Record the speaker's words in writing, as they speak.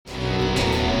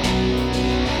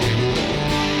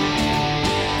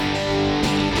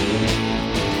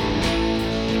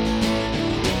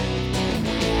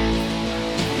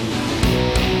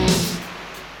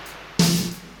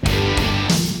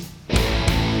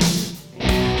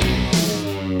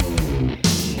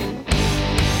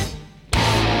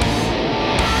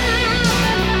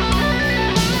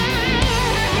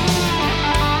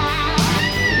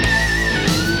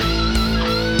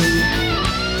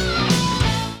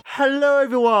Hello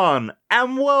everyone,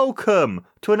 and welcome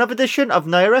to another edition of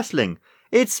No Wrestling.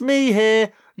 It's me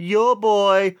here, your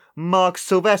boy, Mark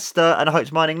Sylvester, and I hope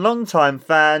to minding long-time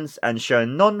fans and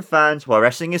showing non-fans why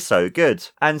wrestling is so good.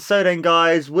 And so then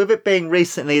guys, with it being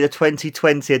recently the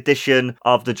 2020 edition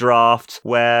of the draft,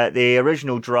 where the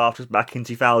original draft was back in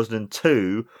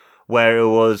 2002, where it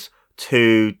was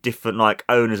two different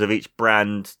owners of each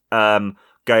brand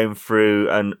going through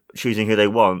and choosing who they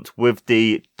want. With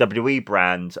the WWE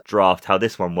brand draft, how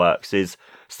this one works is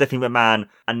Stephanie McMahon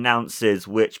announces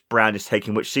which brand is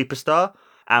taking which superstar,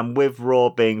 and with Raw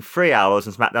being 3 hours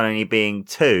and SmackDown only being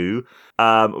 2,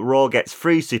 Raw gets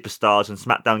 3 superstars and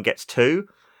SmackDown gets 2.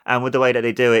 And with the way that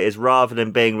they do it is rather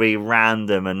than being really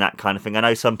random and that kind of thing, I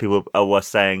know some people were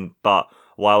saying, but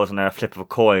why wasn't there a flip of a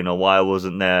coin, or why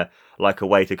wasn't there a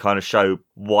way to kind of show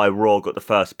why Raw got the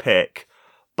first pick?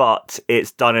 But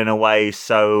it's done in a way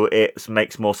so it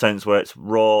makes more sense where it's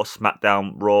Raw,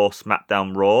 SmackDown,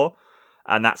 Raw.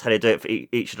 And that's how they do it for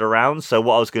each of the rounds. So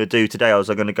what I was going to do today, I'm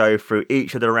going to go through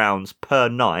each of the rounds per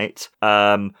night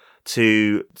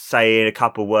to say in a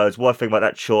couple of words what I think about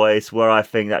that choice, where I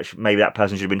think that maybe that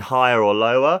person should have been higher or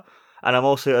lower. And I'm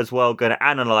also as well going to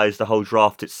analyse the whole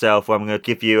draft itself, where I'm going to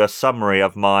give you a summary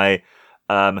of my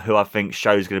who I think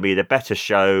show is going to be the better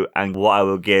show and what I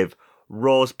will give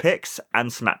Raw's picks and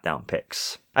SmackDown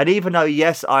picks. And even though,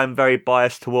 yes, I'm very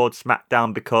biased towards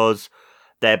SmackDown because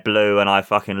they're blue and I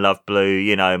fucking love blue.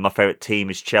 You know, my favourite team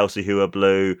is Chelsea, who are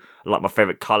blue. My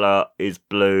favourite colour is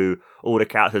blue. All the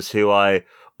characters who I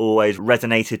always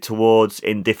resonated towards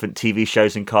in different TV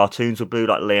shows and cartoons were blue,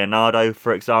 like Leonardo,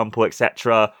 for example,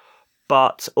 etc.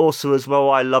 But also as well,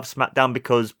 I love SmackDown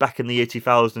because back in the year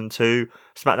 2002,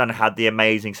 SmackDown had the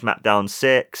amazing SmackDown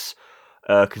 6,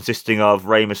 consisting of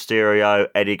Rey Mysterio,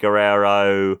 Eddie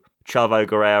Guerrero, Chavo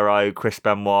Guerrero, Chris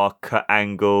Benoit, Kurt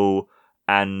Angle,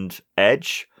 and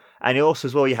Edge. And also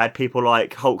as well, you had people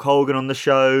like Hulk Hogan on the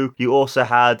show. You also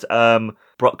had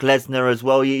Brock Lesnar as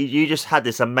well. You just had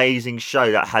this amazing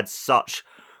show that had such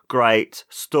great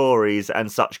stories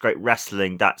and such great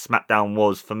wrestling that SmackDown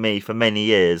was, for me, for many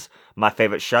years, my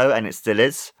favourite show, and it still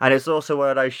is. And it's also one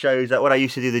of those shows that when I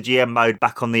used to do the GM mode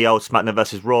back on the old SmackDown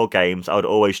vs. Raw games, I would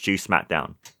always choose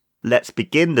SmackDown. Let's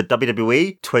begin the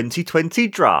WWE 2020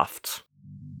 draft.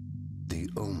 The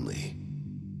only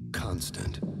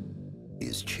constant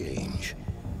is change.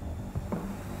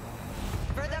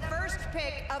 For the first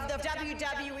pick of the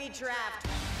WWE draft,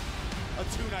 a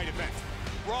two-night event.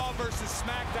 Raw versus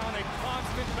SmackDown, a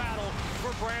constant battle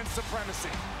for brand supremacy.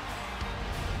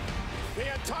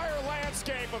 The entire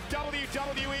landscape of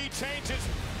WWE changes.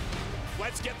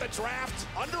 Let's get the draft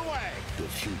underway. The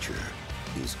future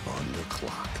is on the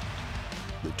clock.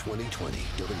 The 2020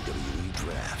 WWE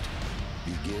Draft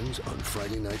begins on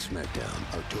Friday Night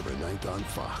SmackDown, October 9th on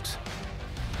Fox.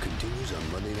 Continues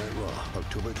on Monday Night Raw,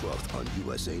 October 12th on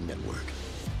USA Network.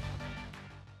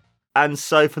 And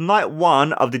so for night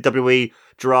one of the WWE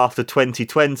Draft of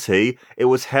 2020, it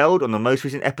was held on the most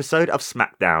recent episode of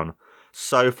SmackDown.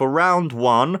 So for round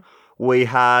one, we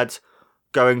had,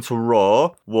 going to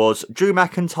Raw, was Drew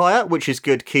McIntyre, which is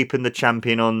good, keeping the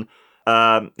champion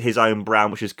on his own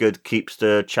brand, which is good, keeps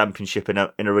the championship in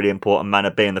a really important manner,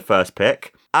 being the first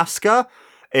pick. Asuka,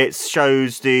 it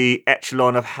shows the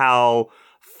echelon of how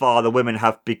far the women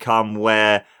have become,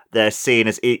 where they're seen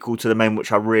as equal to the men,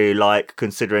 which I really like,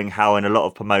 considering how in a lot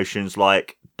of promotions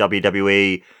like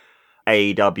WWE,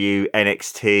 AEW,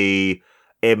 NXT,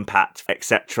 Impact,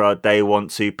 etc., they want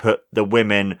to put the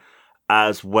women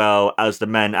as well as the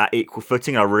men at equal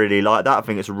footing. I really like that. I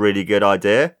think it's a really good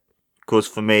idea. Because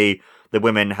for me, the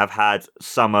women have had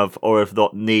some of, or if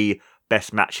not the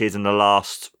best matches in the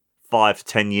last 5 to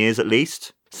 10 years at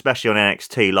least, especially on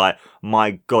NXT.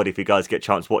 My God, if you guys get a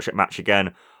chance to watch that match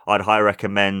again, I'd highly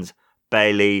recommend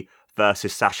Bayley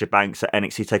versus Sasha Banks at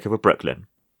NXT TakeOver Brooklyn.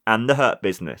 And the Hurt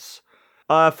Business.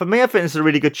 For me, I think this is a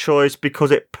really good choice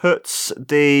because it puts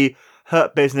the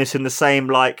Hurt Business in the same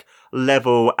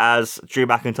level as Drew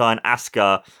McIntyre and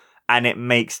Asuka, and it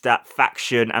makes that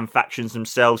faction and factions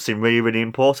themselves seem really, really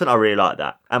important. I really like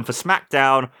that. And for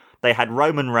SmackDown, they had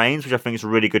Roman Reigns, which I think is a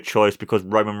really good choice because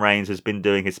Roman Reigns has been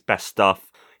doing his best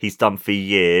stuff he's done for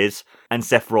years, and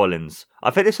Seth Rollins. I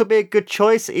think this will be a good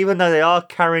choice, even though they are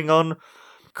carrying on,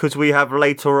 because we have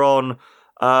later on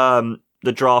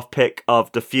the draft pick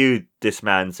of the feud this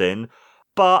man's in.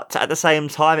 But at the same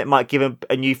time, it might give him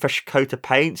a new fresh coat of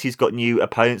paint. He's got new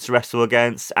opponents to wrestle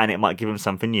against, and it might give him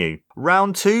something new.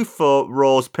 Round 2 for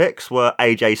Raw's picks were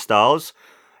AJ Styles.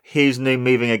 He's new,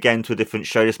 moving again to a different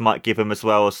show. This might give him, as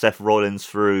well as Seth Rollins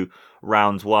through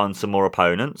round 1, some more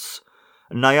opponents.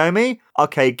 Naomi,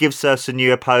 okay, gives her some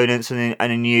new opponents and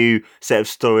a new set of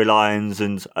storylines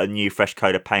and a new fresh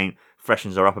coat of paint,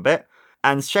 freshens her up a bit.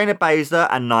 And Shayna Baszler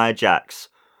and Nia Jax.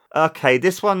 Okay,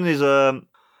 this one is an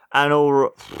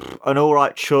all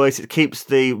right choice. It keeps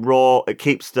the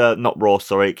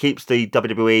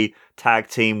WWE Tag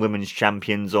Team Women's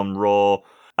Champions on Raw.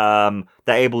 They're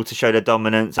able to show their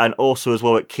dominance, and also as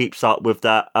well, it keeps up with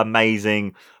that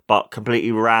amazing but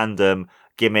completely random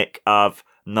gimmick of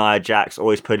Nia Jax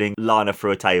always putting Lana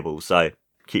through a table, so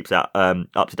keeps that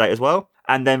up to date as well.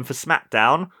 And then for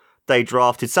SmackDown, they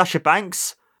drafted Sasha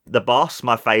Banks, the boss,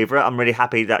 my favourite. I'm really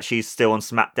happy that she's still on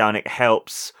SmackDown. It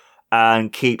helps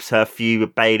and keeps her feud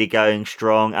with Bayley going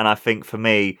strong, and I think for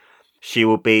me, she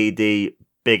will be the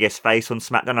biggest face on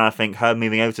SmackDown, and I think her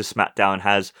moving over to SmackDown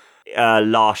has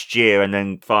last year and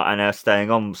her staying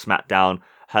on SmackDown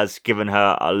has given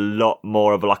her a lot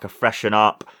more of a freshen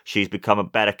up. She's become a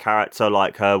better character.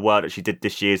 Like, her work that she did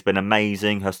this year has been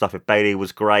amazing. Her stuff with Bayley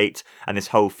was great, and this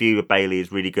whole feud with Bayley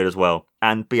is really good as well.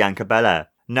 And Bianca Belair.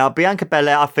 Now, Bianca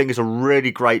Belair, I think, is a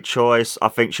really great choice. I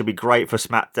think she'll be great for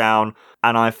SmackDown,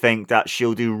 and I think that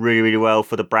she'll do really, really well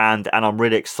for the brand, and I'm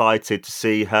really excited to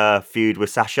see her feud with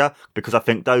Sasha, because I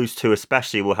think those two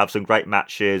especially will have some great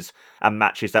matches, and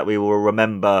matches that we will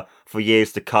remember for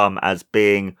years to come as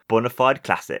being bona fide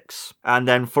classics. And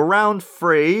then for round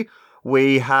 3,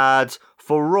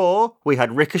 for Raw, we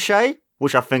had Ricochet,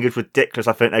 which I think is ridiculous.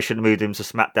 I think they should have moved him to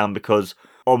SmackDown, because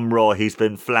on Raw, he's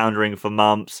been floundering for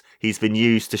months. He's been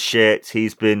used to shit.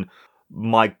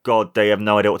 My God, they have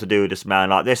no idea what to do with this man.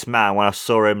 Like, this man, when I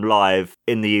saw him live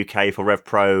in the UK for Rev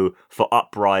Pro for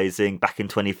Uprising back in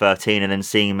 2013, and then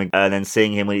seeing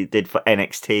him when he did for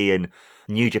NXT and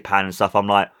New Japan and stuff, I'm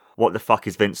like, what the fuck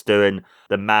is Vince doing?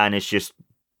 The man is just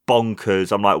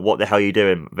bonkers. I'm like, what the hell are you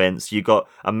doing, Vince? You got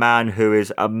a man who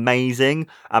is amazing,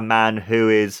 a man who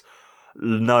is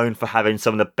known for having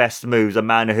some of the best moves, a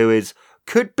man who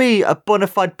could be a bona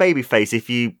fide babyface if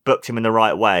you booked him in the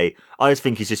right way. I just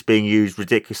think he's just being used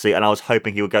ridiculously, and I was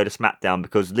hoping he would go to SmackDown,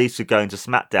 because at least going to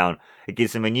SmackDown, it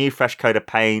gives him a new fresh coat of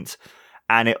paint,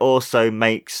 and it also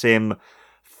makes him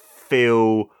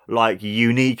feel like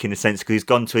unique in a sense, because he's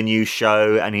gone to a new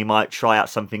show and he might try out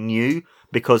something new,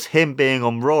 because him being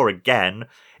on Raw again,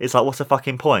 it's like, what's the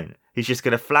fucking point? He's just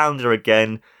going to flounder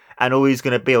again, and all he's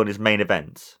going to be on his main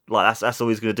event. Like, that's all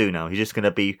he's going to do now. He's just going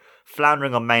to be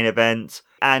floundering on main event.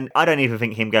 And I don't even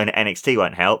think him going to NXT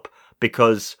won't help,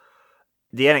 because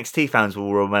the NXT fans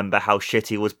will remember how shit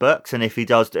he was booked. And if he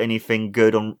does anything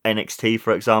good on NXT,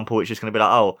 for example, it's just going to be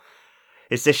like, oh,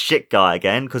 it's this shit guy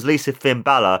again. Because at least with Finn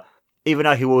Balor, even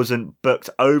though he wasn't booked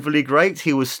overly great,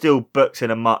 he was still booked in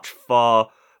a much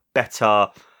far better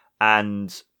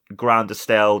and grander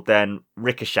style than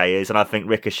Ricochet is, and I think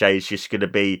Ricochet is just going to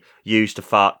be used to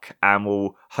fuck and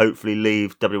will hopefully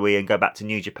leave WWE and go back to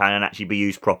New Japan and actually be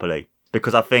used properly.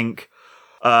 Because I think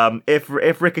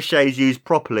if Ricochet is used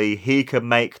properly, he can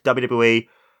make WWE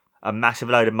a massive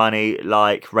load of money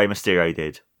like Rey Mysterio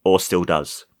did, or still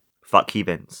does. Fuck you,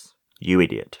 Vince. You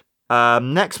idiot.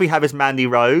 Next we have is Mandy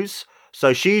Rose.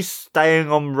 So she's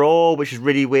staying on Raw, which is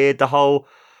really weird. The whole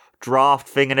draft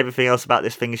thing and everything else about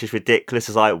this thing is just ridiculous.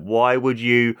 It's like, why would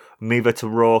you move her to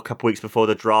Raw a couple weeks before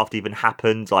the draft even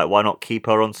happened? Like, why not keep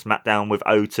her on SmackDown with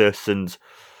Otis? And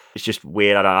it's just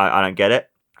weird. I don't get it.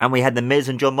 And we had The Miz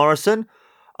and John Morrison.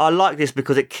 I like this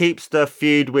because it keeps the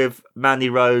feud with Mandy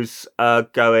Rose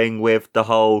going, with the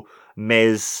whole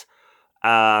Miz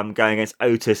going against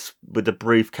Otis with the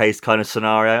briefcase kind of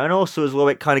scenario. And also as well,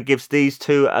 it kind of gives these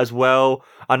two as well.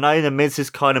 I know The Miz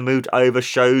has kind of moved over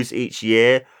shows each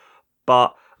year,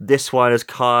 but this one is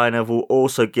will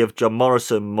also give John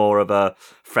Morrison more of a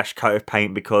fresh coat of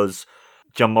paint, because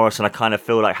John Morrison, I kind of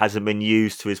feel like, hasn't been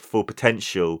used to his full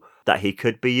potential that he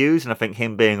could be used. And I think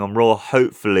him being on Raw,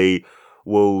 hopefully,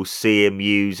 will see him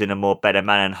used in a more better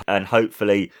manner, and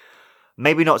hopefully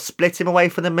maybe not split him away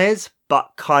from The Miz,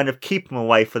 but kind of keep him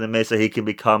away from The Miz so he can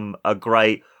become a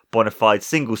great bona fide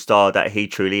single star that he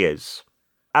truly is.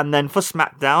 And then for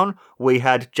SmackDown, we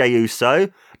had Jey Uso.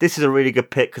 This is a really good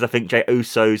pick, because I think Jey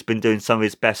Uso's been doing some of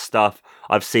his best stuff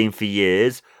I've seen for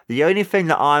years. The only thing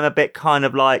that I'm a bit kind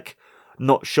of like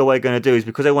not sure what they're going to do is,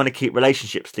 because they want to keep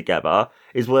relationships together,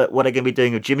 is what they're going to be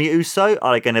doing with Jimmy Uso.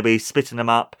 Are they going to be splitting them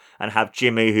up and have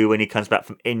Jimmy, who when he comes back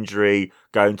from injury,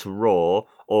 going to Raw?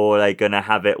 Or are they going to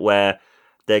have it where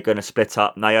they're going to split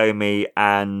up Naomi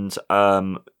and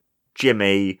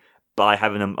Jimmy by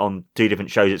having them on two different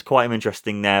shows? It's quite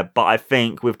interesting there. But I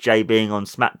think with Jey being on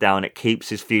SmackDown, it keeps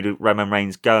his feud with Roman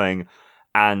Reigns going,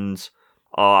 and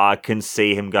I can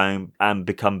see him going and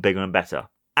become bigger and better.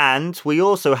 And we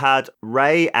also had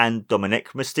Rey and Dominic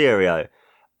Mysterio.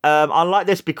 I like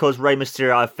this because Rey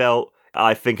Mysterio,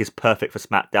 I think is perfect for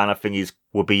SmackDown. I think he's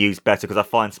will be used better because I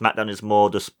find SmackDown is more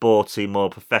the sporty, more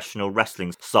professional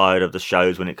wrestling side of the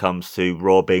shows when it comes to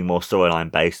Raw being more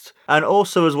storyline based. And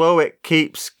also as well, it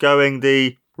keeps going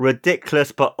the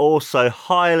ridiculous but also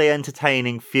highly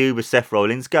entertaining feud with Seth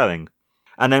Rollins going.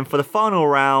 And then for the final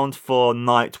round for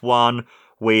night 1,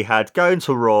 we had going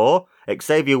to Raw,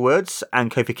 Xavier Woods and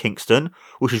Kofi Kingston,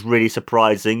 which is really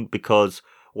surprising because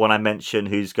when I mentioned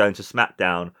who's going to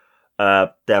SmackDown,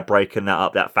 they're breaking that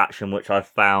up, that faction, which I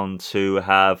found to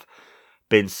have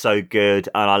been so good,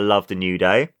 and I love the New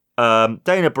Day.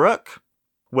 Dana Brooke,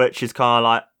 which is kind of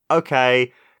like,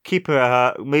 okay, keeping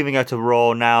her, moving her to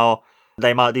Raw now.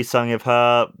 They might do something with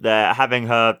her. They're having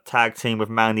her tag team with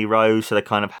Mandy Rose, so they're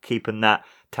kind of keeping that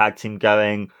tag team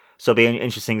going. So it'll be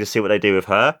interesting to see what they do with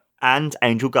her. And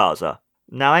Angel Garza.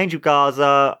 Now, Angel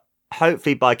Garza,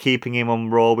 hopefully by keeping him on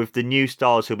Raw with the new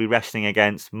stars he'll be wrestling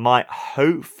against, might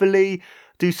hopefully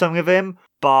do something with him,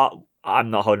 but I'm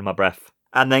not holding my breath.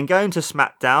 And then going to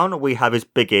SmackDown, we have his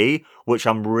Big E, which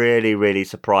I'm really, really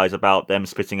surprised about them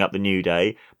splitting up the New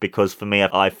Day, because for me,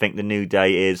 I think the New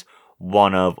Day is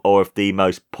one of, or if the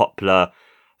most popular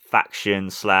faction /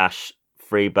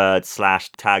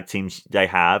 Freebird / tag teams they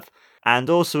have. And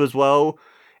also as well,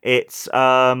 it's,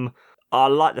 I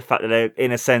like the fact that they,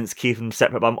 in a sense, keep them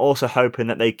separate, but I'm also hoping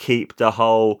that they keep the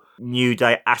whole New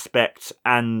Day aspect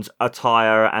and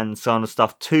attire and so on and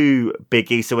stuff to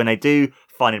Big E. So when they do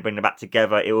finally bring them back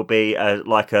together, it will be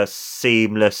like a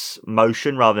seamless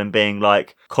motion rather than being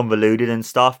like convoluted and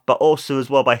stuff. But also as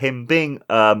well, by him being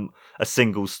a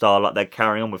single star like they're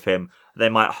carrying on with him, they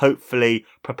might hopefully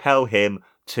propel him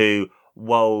to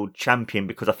world champion,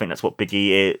 because I think that's what Big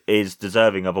E is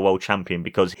deserving of, a world champion,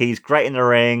 because he's great in the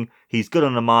ring, he's good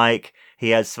on the mic, he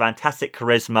has fantastic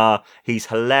charisma, he's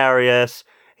hilarious,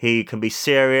 he can be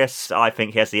serious. I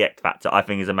think he has the X factor. I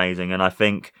think he's amazing, and I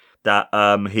think that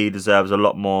he deserves a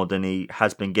lot more than he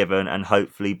has been given, and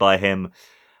hopefully by him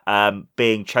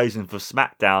being chosen for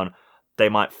SmackDown, they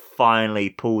might finally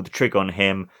pull the trigger on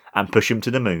him and push him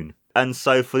to the moon. And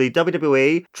so for the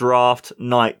WWE Draft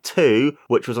Night 2,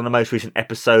 which was on the most recent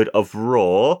episode of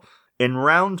Raw, in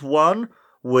round 1,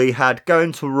 we had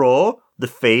going to Raw, The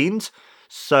Fiend.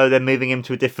 So they're moving him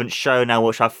to a different show now,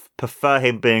 which I prefer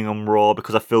him being on Raw,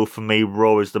 because I feel for me,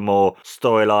 Raw is the more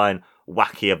storyline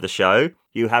wacky of the show.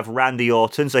 You have Randy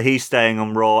Orton, so he's staying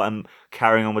on Raw and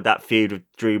carrying on with that feud with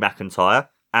Drew McIntyre,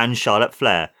 and Charlotte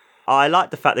Flair. I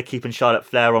like the fact they're keeping Charlotte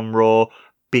Flair on Raw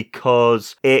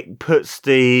because it puts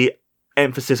the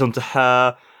emphasis onto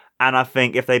her, and I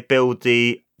think if they build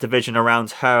the division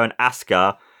around her and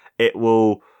Asuka, it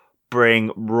will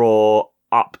bring Raw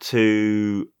up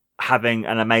to having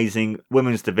an amazing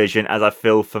women's division, as I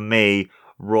feel for me,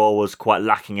 Raw was quite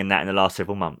lacking in that in the last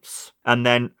several months. And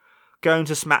then going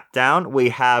to SmackDown, we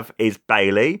have is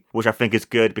Bayley, which I think is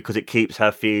good because it keeps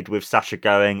her feud with Sasha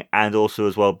going, and also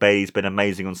as well, Bayley's been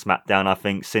amazing on SmackDown. I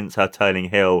think since her turning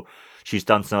heel, she's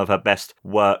done some of her best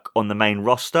work on the main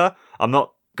roster. I'm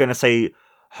not going to say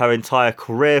her entire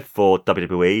career for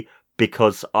WWE,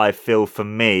 because I feel for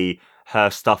me, her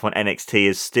stuff on NXT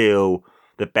is still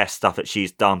the best stuff that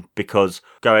she's done, because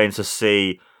going to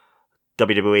see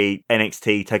WWE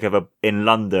NXT takeover in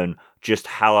London, just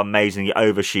how amazingly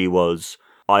over she was,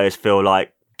 I just feel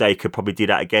like they could probably do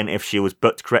that again if she was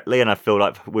booked correctly. And I feel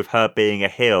like with her being a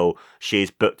heel,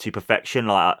 she's booked to perfection.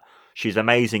 Like, she's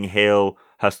amazing heel.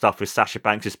 Her stuff with Sasha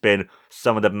Banks has been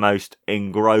some of the most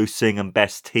engrossing and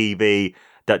best TV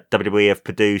that WWE have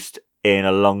produced in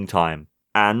a long time.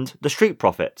 And the Street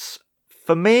Profits.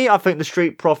 For me, I think the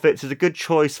Street Profits is a good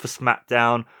choice for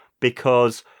SmackDown,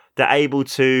 because they're able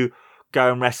to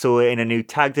go and wrestle in a new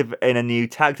tag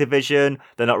division.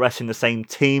 They're not wrestling the same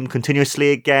team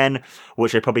continuously again,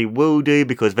 which they probably will do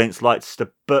because Vince likes to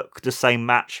book the same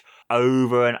match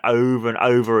over and over and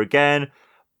over again.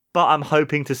 But I'm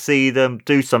hoping to see them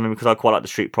do something, because I quite like the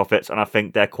Street Profits and I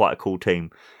think they're quite a cool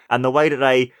team. And the way that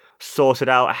they sorted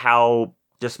out how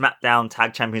the SmackDown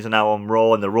tag champions are now on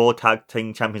Raw and the Raw tag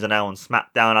team champions are now on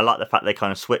SmackDown, I like the fact they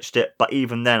kind of switched it. But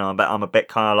even then, I'm a bit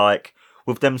kind of like,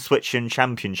 with them switching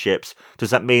championships, does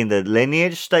that mean the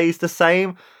lineage stays the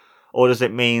same? Or does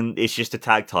it mean it's just the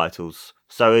tag titles?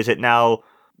 So is it now...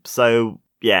 So,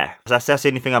 yeah. That's the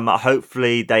only thing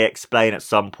hopefully they explain at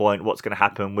some point what's going to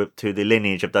happen to the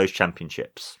lineage of those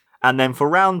championships. And then for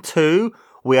round 2,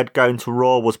 we had going to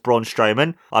Raw was Braun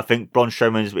Strowman. I think Braun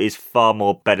Strowman is far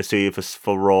more better suited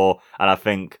for Raw. And I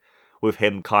think with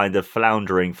him kind of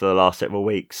floundering for the last several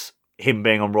weeks, him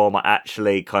being on Raw might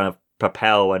actually kind of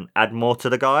propel and add more to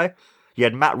the guy. You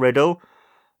had Matt Riddle.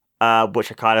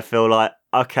 which I kind of feel like,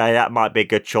 okay, that might be a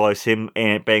good choice. Him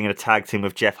being in a tag team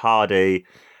with Jeff Hardy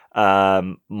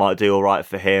might do all right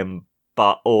for him,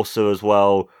 but also as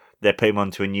well, they're putting him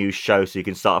onto a new show so you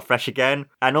can start afresh again.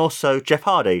 And also Jeff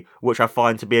Hardy, which I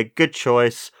find to be a good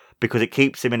choice because it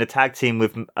keeps him in a tag team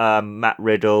with Matt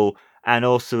Riddle, and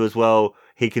also as well,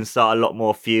 he can start a lot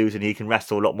more feuds and he can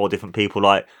wrestle a lot more different people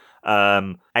like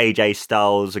AJ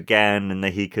Styles again, and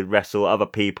then he could wrestle other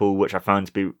people, which I found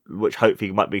to be, which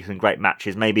hopefully might be some great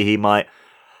matches. Maybe he might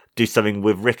do something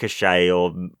with Ricochet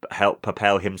or help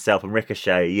propel himself and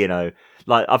Ricochet, you know.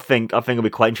 Like, I think it'll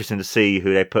be quite interesting to see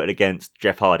who they put against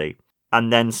Jeff Hardy.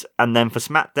 And then for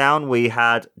SmackDown, we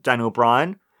had Daniel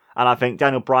Bryan. And I think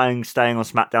Daniel Bryan staying on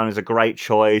SmackDown is a great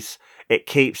choice. It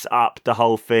keeps up the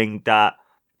whole thing that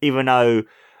even though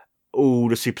all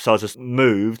the superstars have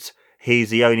moved, he's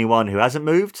the only one who hasn't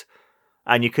moved.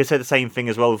 And you could say the same thing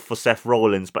as well for Seth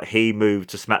Rollins, but he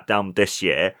moved to SmackDown this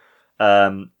year.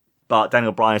 But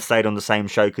Daniel Bryan stayed on the same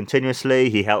show continuously.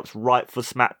 He helps write for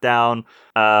SmackDown.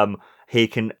 He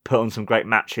can put on some great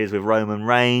matches with Roman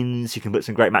Reigns. He can put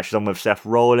some great matches on with Seth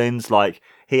Rollins. Like,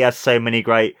 he has so many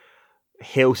great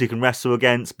heels he can wrestle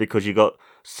against because you've got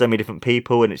so many different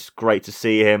people, and it's great to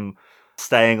see him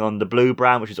staying on the blue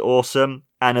brand, which is awesome.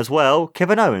 And as well,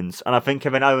 Kevin Owens. And I think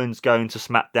Kevin Owens going to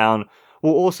SmackDown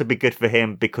will also be good for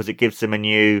him because it gives him a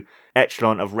new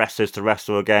echelon of wrestlers to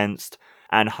wrestle against,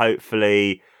 and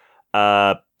hopefully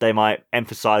they might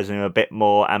emphasise him a bit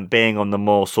more, and being on the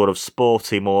more sort of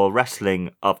sporty, more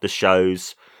wrestling of the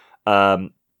shows,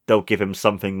 they'll give him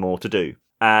something more to do.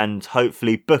 And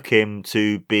hopefully book him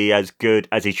to be as good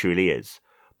as he truly is.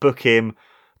 Book him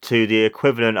to the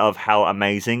equivalent of how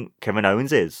amazing Kevin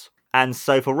Owens is. And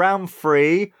so for round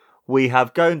 3, we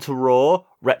have going to Raw,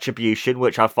 Retribution,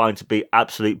 which I find to be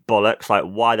absolute bollocks. Like,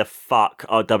 why the fuck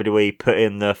are WWE put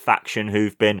in the faction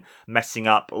who've been messing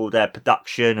up all their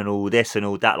production and all this and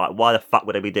all that? Like, why the fuck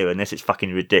would they be doing this? It's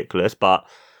fucking ridiculous. But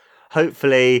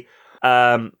hopefully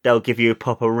they'll give you a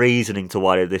proper reasoning to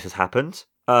why this has happened.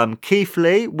 Keith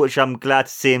Lee, which I'm glad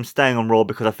to see him staying on Raw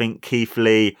because I think Keith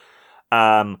Lee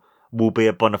will be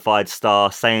a bona fide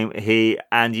star.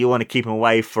 And you want to keep him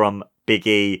away from Big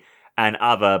E and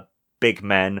other big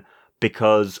men,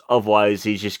 because otherwise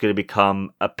he's just going to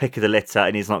become a pick of the litter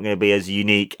and he's not going to be as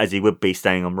unique as he would be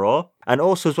staying on Raw. And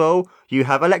also as well, you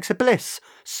have Alexa Bliss.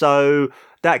 So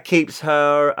that keeps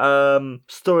her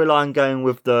storyline going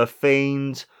with The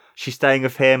Fiend. She's staying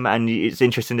with him, and it's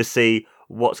interesting to see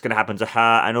what's going to happen to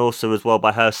her. And also as well,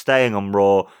 by her staying on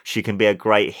Raw, she can be a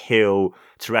great heel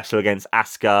to wrestle against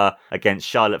Asuka, against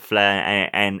Charlotte Flair,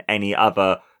 and any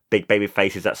other big baby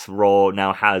faces that Raw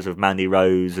now has with Mandy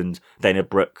Rose and Dana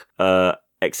Brooke,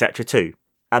 etc. too.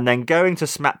 And then going to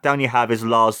SmackDown, you have is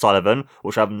Lars Sullivan,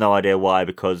 which I have no idea why,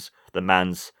 because the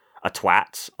man's a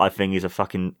twat. I think he's a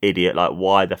fucking idiot. Like,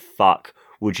 why the fuck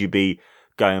would you be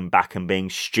going back and being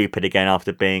stupid again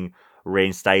after being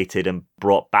reinstated and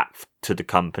brought back to the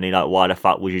company? Like, why the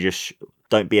fuck would you just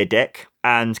don't be a dick?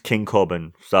 And King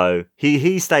Corbin. So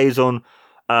he stays on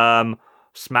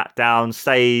SmackDown,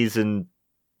 stays and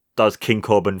does King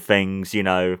Corbin things, you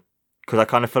know, because I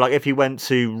kind of feel like if he went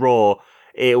to Raw,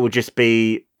 it would just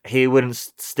be, he wouldn't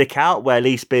stick out, where at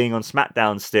least being on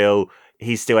SmackDown still,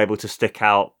 he's still able to stick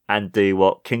out and do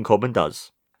what King Corbin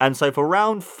does. And so for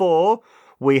round 4,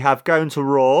 we have going to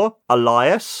Raw,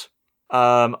 Elias.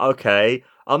 Okay,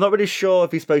 I'm not really sure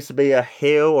if he's supposed to be a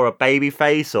heel or a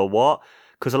babyface or what,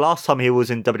 because the last time he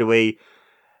was in WWE,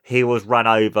 he was run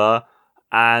over,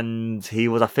 and he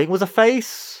was, I think, was a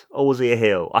face, or was he a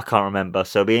heel? I can't remember.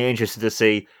 So it'll be interesting to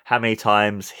see how many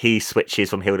times he switches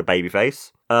from heel to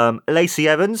babyface. Lacey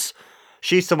Evans,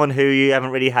 she's someone who you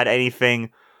haven't really had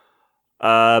anything,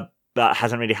 that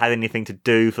hasn't really had anything to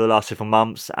do for the last several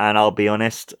months, and I'll be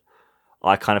honest,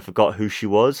 I kind of forgot who she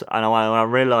was, and when I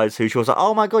realised who she was, like,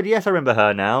 oh my god, yes, I remember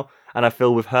her now. And I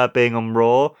feel with her being on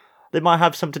Raw, they might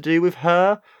have something to do with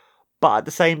her. But at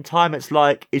the same time, it's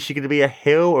like, is she going to be a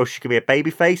heel or is she going to be a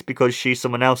babyface? Because she's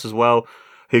someone else as well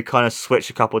who kind of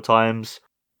switched a couple of times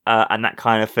and that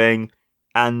kind of thing.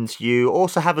 And you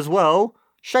also have as well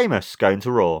Sheamus going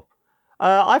to Raw.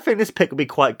 I think this pick will be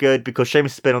quite good because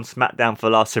Sheamus has been on SmackDown for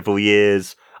the last several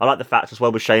years. I like the fact as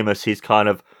well with Sheamus, he's kind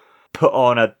of put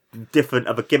on a different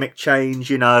of a gimmick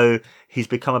change, you know. He's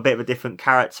become a bit of a different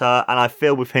character. And I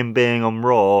feel with him being on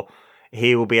Raw,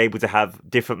 he will be able to have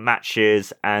different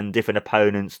matches and different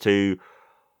opponents to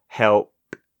help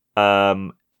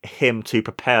him to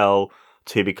propel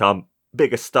to become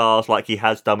bigger stars like he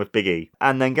has done with Big E.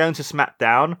 And then going to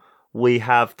SmackDown, we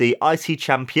have the IC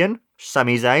champion,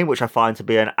 Sami Zayn, which I find to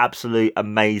be an absolute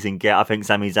amazing get. I think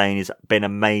Sami Zayn has been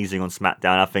amazing on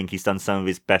SmackDown. I think he's done some of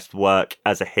his best work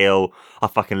as a heel. I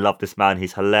fucking love this man.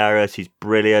 He's hilarious. He's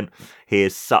brilliant. He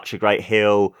is such a great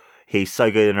heel. He's so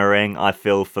good in the ring. I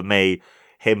feel, for me,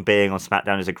 him being on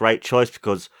SmackDown is a great choice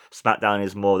because SmackDown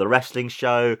is more the wrestling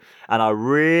show. And I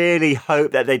really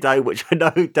hope that they don't, which I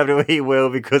know WWE will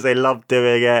because they love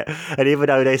doing it. And even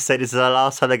though they say this is the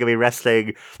last time they're going to be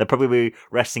wrestling, they'll probably be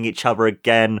wrestling each other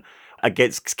again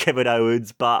against Kevin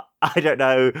Owens, but I don't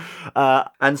know.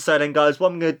 And so then, guys,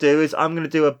 what I'm going to do is I'm going to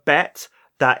do a bet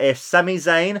that if Sami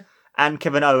Zayn and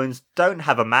Kevin Owens don't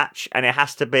have a match, and it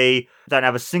has to be, don't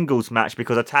have a singles match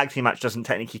because a tag team match doesn't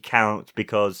technically count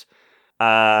because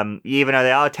even though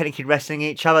they are technically wrestling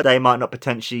each other, they might not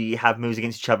potentially have moves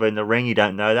against each other in the ring. You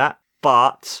don't know that.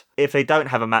 But if they don't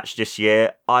have a match this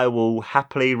year, I will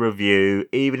happily review,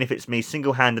 even if it's me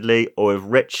single-handedly or with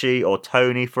Richie or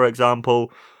Tony, for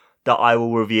example, that I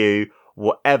will review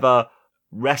whatever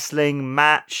wrestling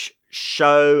match,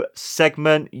 show,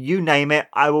 segment, you name it,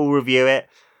 I will review it.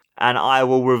 And I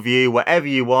will review whatever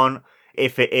you want.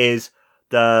 If it is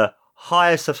the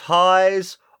highest of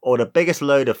highs or the biggest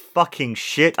load of fucking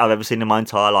shit I've ever seen in my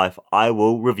entire life, I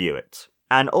will review it.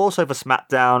 And also for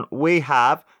SmackDown, we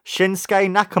have Shinsuke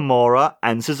Nakamura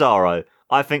and Cesaro.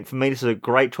 I think for me this is a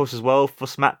great choice as well for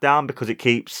SmackDown because it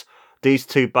keeps these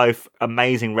two both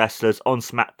amazing wrestlers on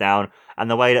SmackDown, and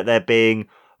the way that they're being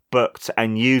booked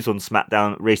and used on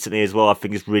SmackDown recently as well, I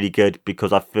think is really good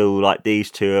because I feel like these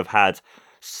two have had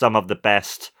some of the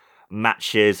best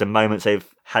matches and moments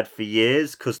they've had for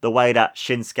years, because the way that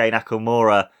Shinsuke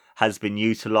Nakamura has been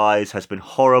utilised has been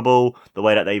horrible. The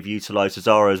way that they've utilised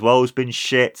Cesaro as well has been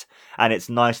shit, and it's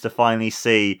nice to finally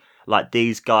see like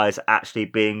these guys actually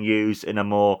being used in a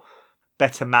more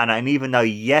better manner. And even though,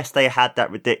 yes, they had that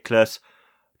ridiculous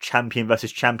champion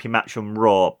versus champion match on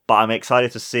Raw, but I'm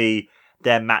excited to see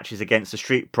their matches against the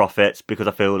Street Profits because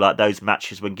I feel like those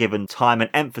matches, when given time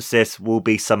and emphasis, will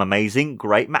be some amazing,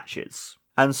 great matches.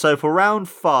 And so for round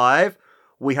 5,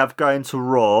 we have going to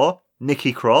Raw,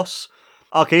 Nikki Cross.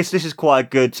 Okay, so this is quite a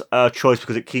good choice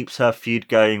because it keeps her feud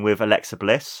going with Alexa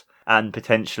Bliss and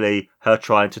potentially her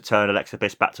trying to turn Alexa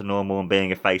Bliss back to normal and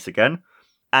being a face again.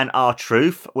 And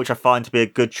R-Truth, which I find to be a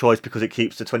good choice because it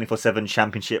keeps the 24/7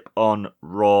 championship on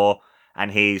Raw, and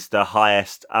he's the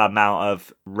highest amount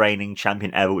of reigning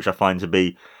champion ever, which I find to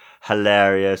be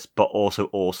hilarious but also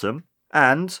awesome.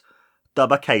 And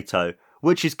Dubba Kato,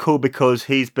 which is cool because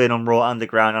he's been on Raw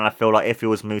Underground, and I feel like if he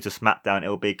was moved to SmackDown, it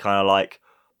would be kind of like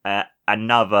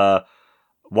another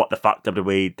what the fuck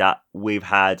WWE that we've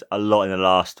had a lot in the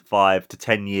last 5 to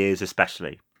 10 years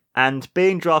especially. And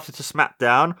being drafted to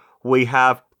SmackDown, we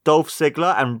have Dolph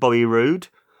Ziggler and Bobby Roode,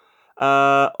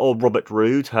 or Robert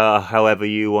Roode, however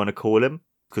you want to call him,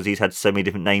 because he's had so many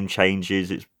different name changes,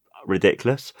 it's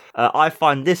ridiculous. I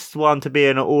find this one to be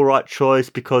an alright choice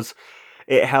because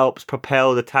it helps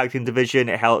propel the tag team division,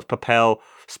 it helps propel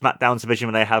SmackDown's division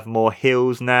when they have more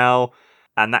heels now,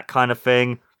 and that kind of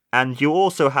thing. And you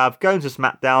also have, going to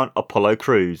SmackDown, Apollo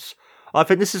Crews. I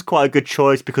think this is quite a good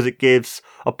choice because it gives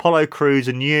Apollo Crews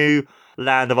a new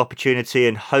land of opportunity,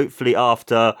 and hopefully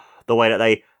after the way that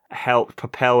they helped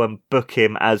propel and book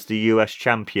him as the US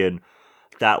champion,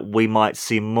 that we might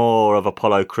see more of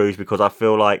Apollo Crews because I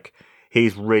feel like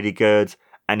he's really good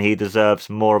and he deserves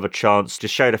more of a chance to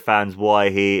show the fans why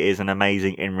he is an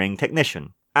amazing in-ring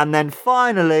technician. And then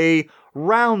finally,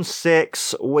 round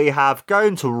 6, we have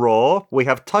going to Raw, we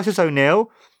have Titus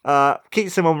O'Neil,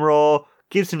 keeps him on Raw,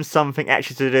 gives him something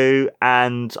extra to do,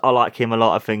 and I like him a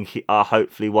lot. I think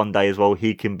hopefully one day as well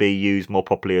he can be used more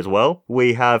properly as well.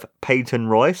 We have Peyton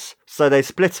Royce. So they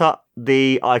split up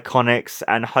the Iconics,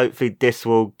 and hopefully this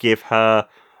will give her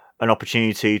an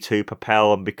opportunity to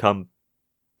propel and become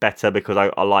better because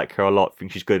I like her a lot. I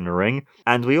think she's good in the ring.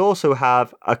 And we also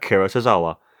have Akira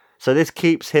Tozawa. So this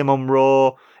keeps him on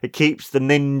Raw. It keeps the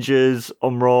Ninjas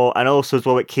on Raw, and also as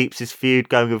well it keeps his feud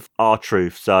going with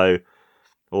R-Truth. So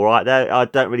alright there, I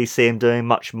don't really see him doing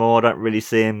much more. I don't really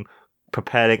see him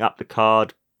propelling up the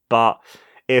card. But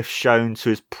if shown to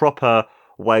his proper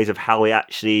ways of how he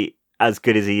actually, as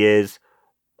good as he is,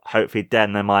 hopefully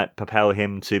then they might propel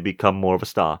him to become more of a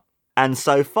star. And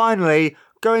so finally,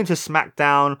 going to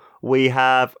SmackDown, we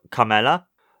have Carmella.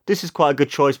 This is quite a good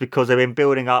choice because they've been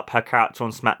building up her character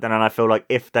on SmackDown, and I feel like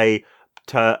if they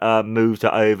moved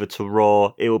her over to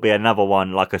Raw, it will be another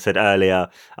one, like I said earlier,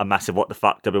 a massive what the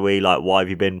fuck WWE, like why have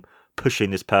you been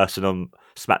pushing this person on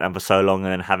SmackDown for so long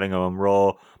and then having her on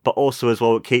Raw. But also as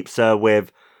well, it keeps her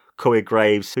with Corey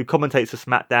Graves, who commentates for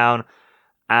SmackDown,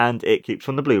 and it keeps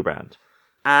on the blue brand.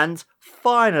 And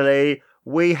finally,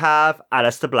 we have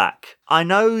Aleister Black. I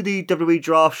know the WWE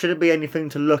draft shouldn't be anything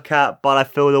to look at, but I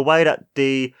feel the way that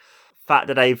the fact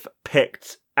that they've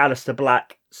picked Aleister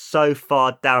Black so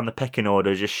far down the pecking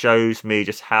order just shows me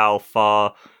just how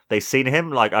far they've seen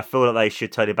him. Like, I feel that they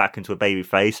should turn him back into a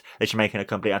babyface. They should make him a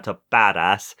complete utter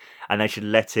badass, and they should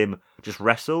let him just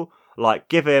wrestle. Like,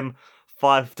 give him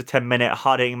 5 to 10 minute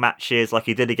hard-hitting matches like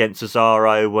he did against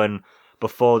Cesaro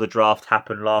before the draft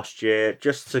happened last year,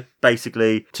 just to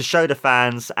basically to show the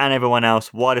fans and everyone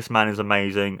else why this man is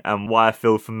amazing, and why I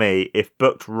feel, for me, if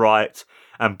booked right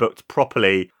and booked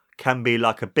properly, can be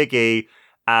like a Big E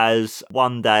as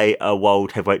one day a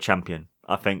world heavyweight champion.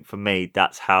 I think, for me,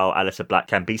 that's how Aleister Black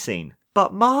can be seen.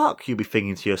 But Mark, you'll be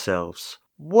thinking to yourselves,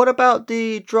 what about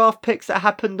the draft picks that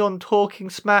happened on Talking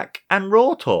Smack and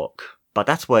Raw Talk? But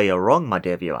that's where you're wrong, my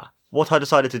dear viewer. What I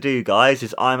decided to do, guys,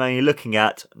 is I'm only looking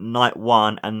at night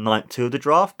 1 and night 2 of the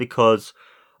draft, because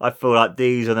I feel like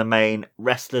these are the main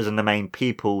wrestlers and the main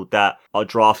people that are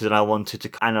drafted, and I wanted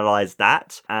to analyse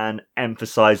that and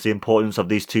emphasise the importance of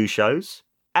these two shows.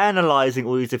 Analysing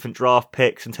all these different draft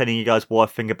picks and telling you guys what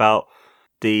I think about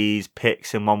these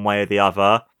picks in one way or the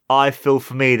other, I feel,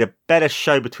 for me, the better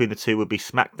show between the two would be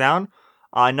SmackDown.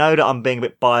 I know that I'm being a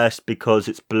bit biased because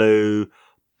it's blue,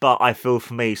 but I feel,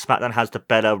 for me, SmackDown has the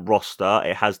better roster.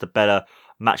 It has the better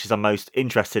matches I'm most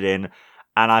interested in.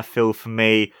 And I feel, for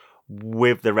me,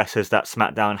 with the wrestlers that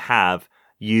SmackDown have,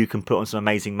 you can put on some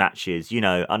amazing matches. You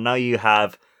know, I know you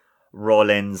have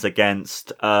Rollins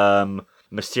against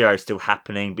Mysterio still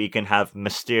happening, but you can have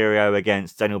Mysterio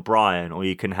against Daniel Bryan, or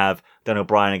you can have Daniel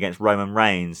Bryan against Roman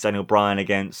Reigns, Daniel Bryan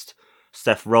against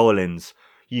Seth Rollins.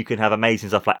 You can have amazing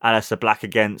stuff like Aleister Black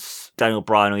against Daniel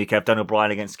Bryan, or you can have Daniel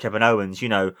Bryan against Kevin Owens. You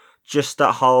know, just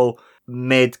that whole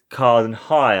mid-card and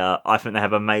higher, I think they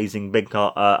have amazing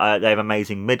mid-card. They have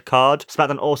amazing mid-card.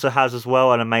 SmackDown also has as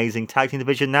well an amazing tag team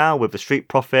division now with the Street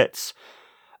Profits,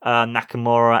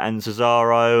 Nakamura and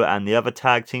Cesaro, and the other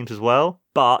tag teams as well.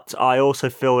 But I also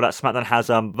feel that SmackDown has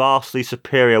a vastly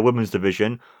superior women's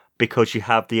division, because you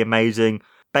have the amazing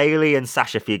Bayley and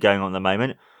Sasha feud going on at the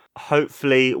moment.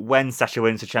 Hopefully, when Sasha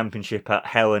wins the championship at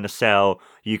Hell in a Cell,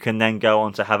 you can then go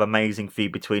on to have amazing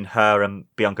feud between her and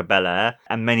Bianca Belair,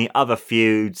 and many other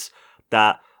feuds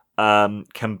that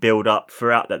can build up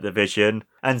throughout that division.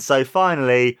 And so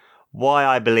finally, why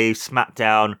I believe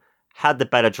SmackDown had the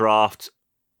better draft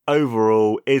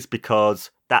overall is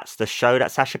because that's the show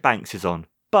that Sasha Banks is on.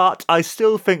 But I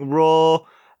still think Raw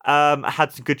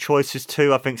had some good choices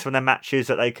too. I think some of their matches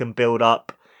that they can build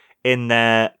up in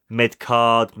their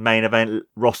mid-card main event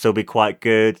roster will be quite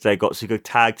good. They got some good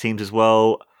tag teams as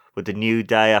well with the New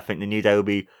Day. I think the New Day will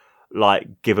be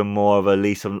like given more of a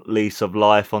lease of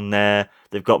life on there.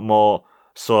 They've got more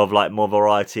sort of like more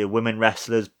variety of women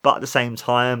wrestlers, but at the same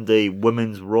time, the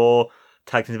women's Raw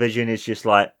tag team division is just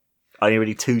like only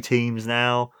really 2 teams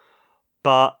now.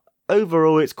 But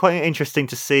overall, it's quite interesting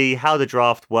to see how the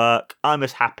draft work. I'm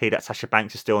just happy that Sasha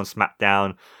Banks is still on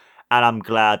SmackDown. And I'm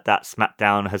glad that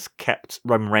SmackDown has kept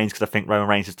Roman Reigns, because I think Roman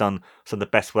Reigns has done some of the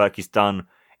best work he's done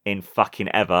in fucking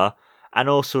ever. And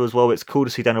also as well, it's cool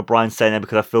to see Daniel Bryan staying there,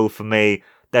 because I feel, for me,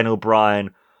 Daniel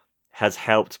Bryan has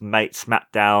helped make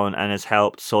SmackDown and has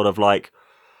helped sort of like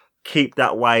keep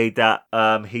that way that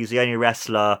he's the only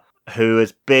wrestler who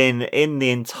has been in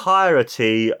the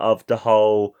entirety of the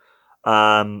whole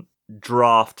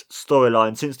draft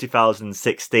storyline since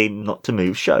 2016 not to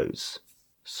move shows.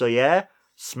 So yeah,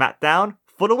 SmackDown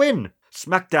for the win.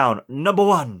 SmackDown number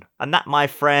 1. And that, my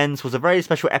friends, was a very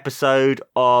special episode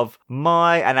of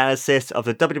my analysis of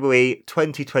the WWE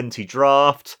 2020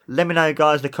 draft. Let me know,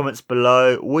 guys, in the comments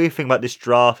below what you think about this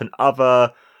draft and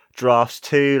other drafts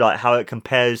too, like how it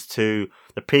compares to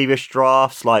the previous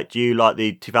drafts. Like, do you like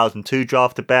the 2002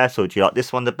 draft the best, or do you like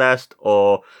this one the best,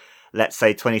 or let's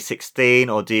say 2016,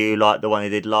 or do you like the one they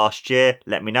did last year?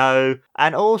 Let me know.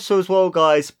 And also as well,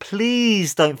 guys,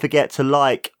 please don't forget to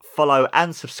like, follow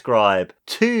and subscribe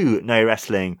to No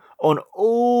Wrestling on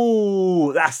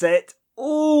all, that's it,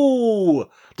 all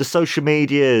the social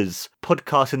medias,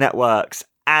 podcasting networks,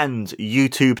 and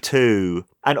YouTube too.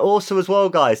 And also as well,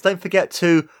 guys, don't forget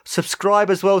to subscribe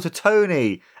as well to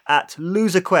Tony at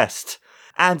Loser Quest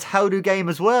and How Do Game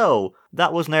as well.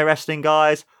 That was No Wrestling,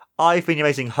 guys. I've been your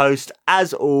amazing host,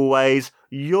 as always,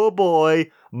 your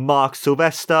boy, Mark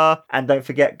Sylvester. And don't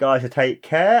forget, guys, to take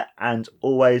care. And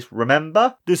always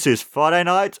remember, this is Friday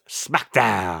Night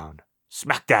SmackDown.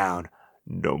 SmackDown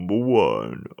number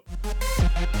 1.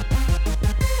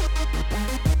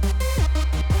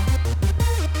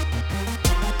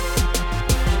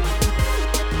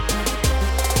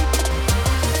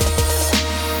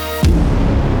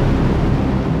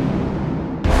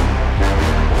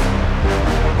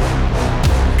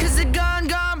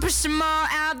 push them all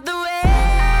out the way.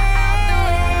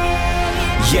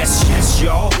 Yes, yes,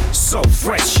 y'all, so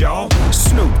fresh, y'all.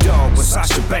 Snoop Dogg with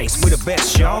Sasha Banks, we the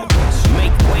best, y'all.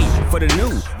 Make way for the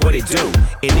new, what it do?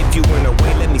 And if you in a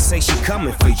way, let me say she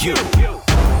coming for you.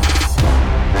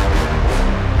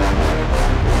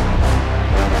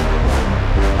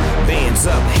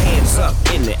 Hands up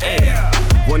in the air.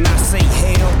 When I say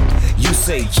hell, you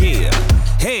say yeah.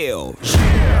 Hell,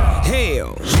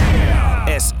 hell,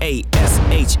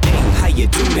 S-A-S-H-A, how you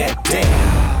do that?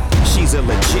 Damn. She's a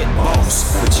legit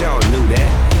boss, but y'all knew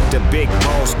that. The big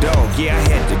boss dog, yeah, I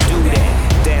had to do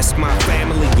that. That's my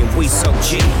family and we so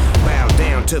G. Bow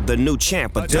down to the new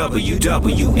champ of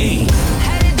WWE.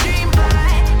 Had a dream boy,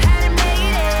 hadn't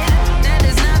made it. Now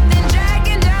there's nothing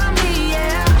dragging down me,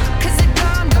 yeah. 'Cause it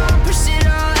gone, push it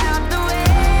all out the way.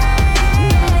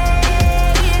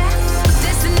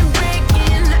 Destined to break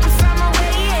in, I found my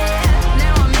way, yeah.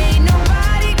 Now I ain't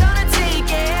nobody gonna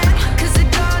take it. 'Cause it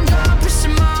gone, push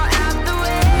them all out the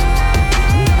way.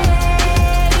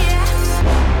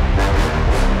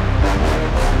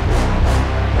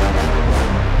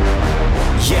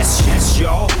 Yes, yes,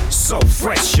 y'all, so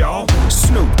fresh, y'all.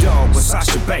 Snoop Dogg with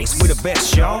Sasha Banks, we the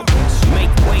best, y'all.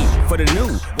 Make way for the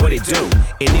new, what it do?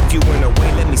 And if you in a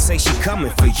way, let me say she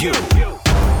coming for you.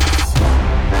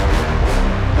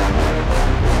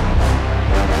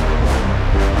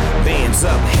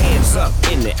 Hands up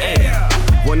in the air.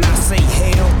 When I say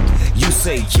hell, you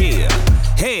say yeah.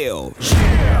 Hell,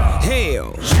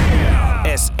 hell,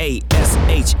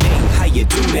 S-A-S-H-A, how you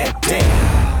do that?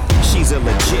 Damn. She's a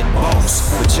legit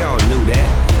boss, but y'all knew that.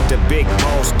 The big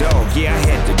boss dog, yeah, I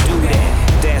had to do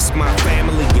that. That's my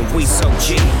family and we so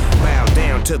G. Bow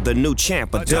down to the new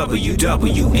champ of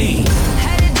WWE.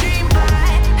 Had a dream boy,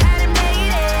 hadn't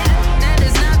made it. Now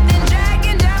there's nothing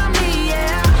dragging down me,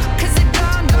 yeah. 'Cause it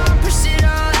gone, push it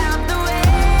all out the way.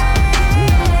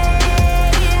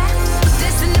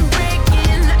 Destined to break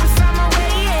in, I found my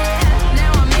way, yeah.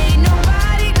 Now I ain't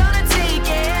nobody gonna take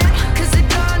it. 'Cause it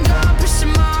gone, push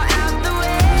them all out the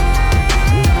way.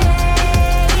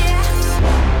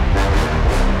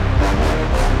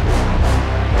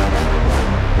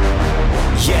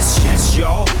 Yes, yes,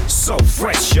 y'all, so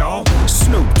fresh, y'all.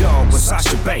 Snoop Dogg with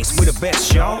Sasha Banks, we the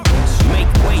best, y'all.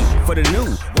 Make way for the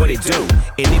new, what it do?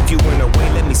 And if you in a way,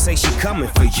 let me say she coming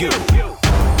for you.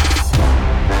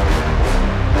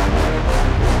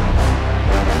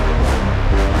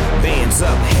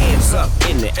 Hands up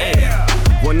in the air.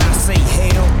 When I say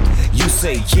hell, you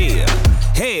say yeah.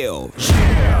 Hell,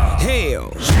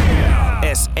 hell,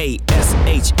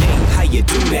 S-A-S-H-A, how you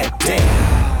do that?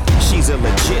 Damn. She's a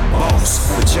legit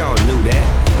boss, but y'all knew that.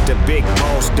 The big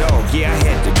boss dog, yeah, I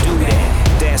had to do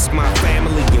that. That's my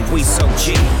family and we so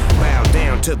G. Bow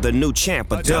down to the new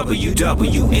champ of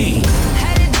WWE.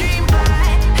 Had a dream boy,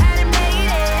 hadn't made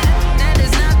it. Now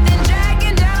there's nothing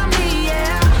dragging down me,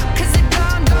 yeah. 'Cause it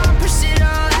gone, push it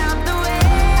all out the way.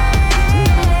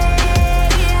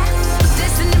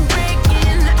 Destined to break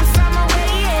in, I found my way,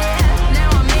 yeah. Now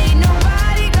I ain't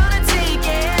nobody gonna take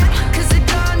it. 'Cause it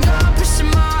gone, push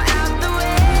them all out the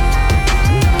way.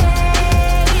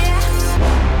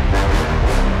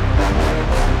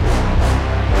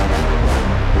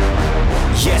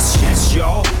 Yes, yes,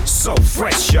 y'all, so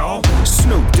fresh, y'all.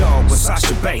 Snoop Dogg with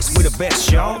Sasha Banks, we the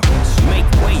best, y'all. Make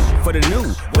way for the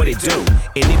new, what it do?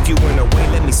 And if you in a way,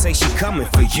 let me say she coming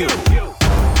for you.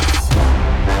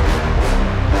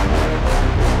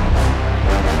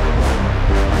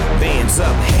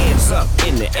 Hands up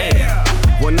in the air.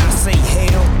 When I say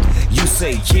hell, you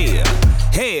say yeah.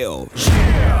 Hell,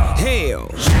 hell,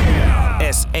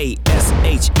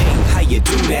 S-A-S-H-A, how you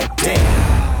do that?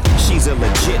 Damn. She's a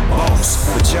legit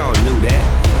boss, but y'all knew that.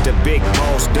 The big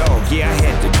boss dog, yeah, I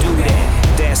had to do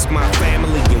that. That's my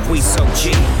family and we so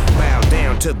G. Bow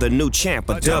down to the new champ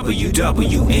of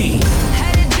WWE.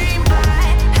 Had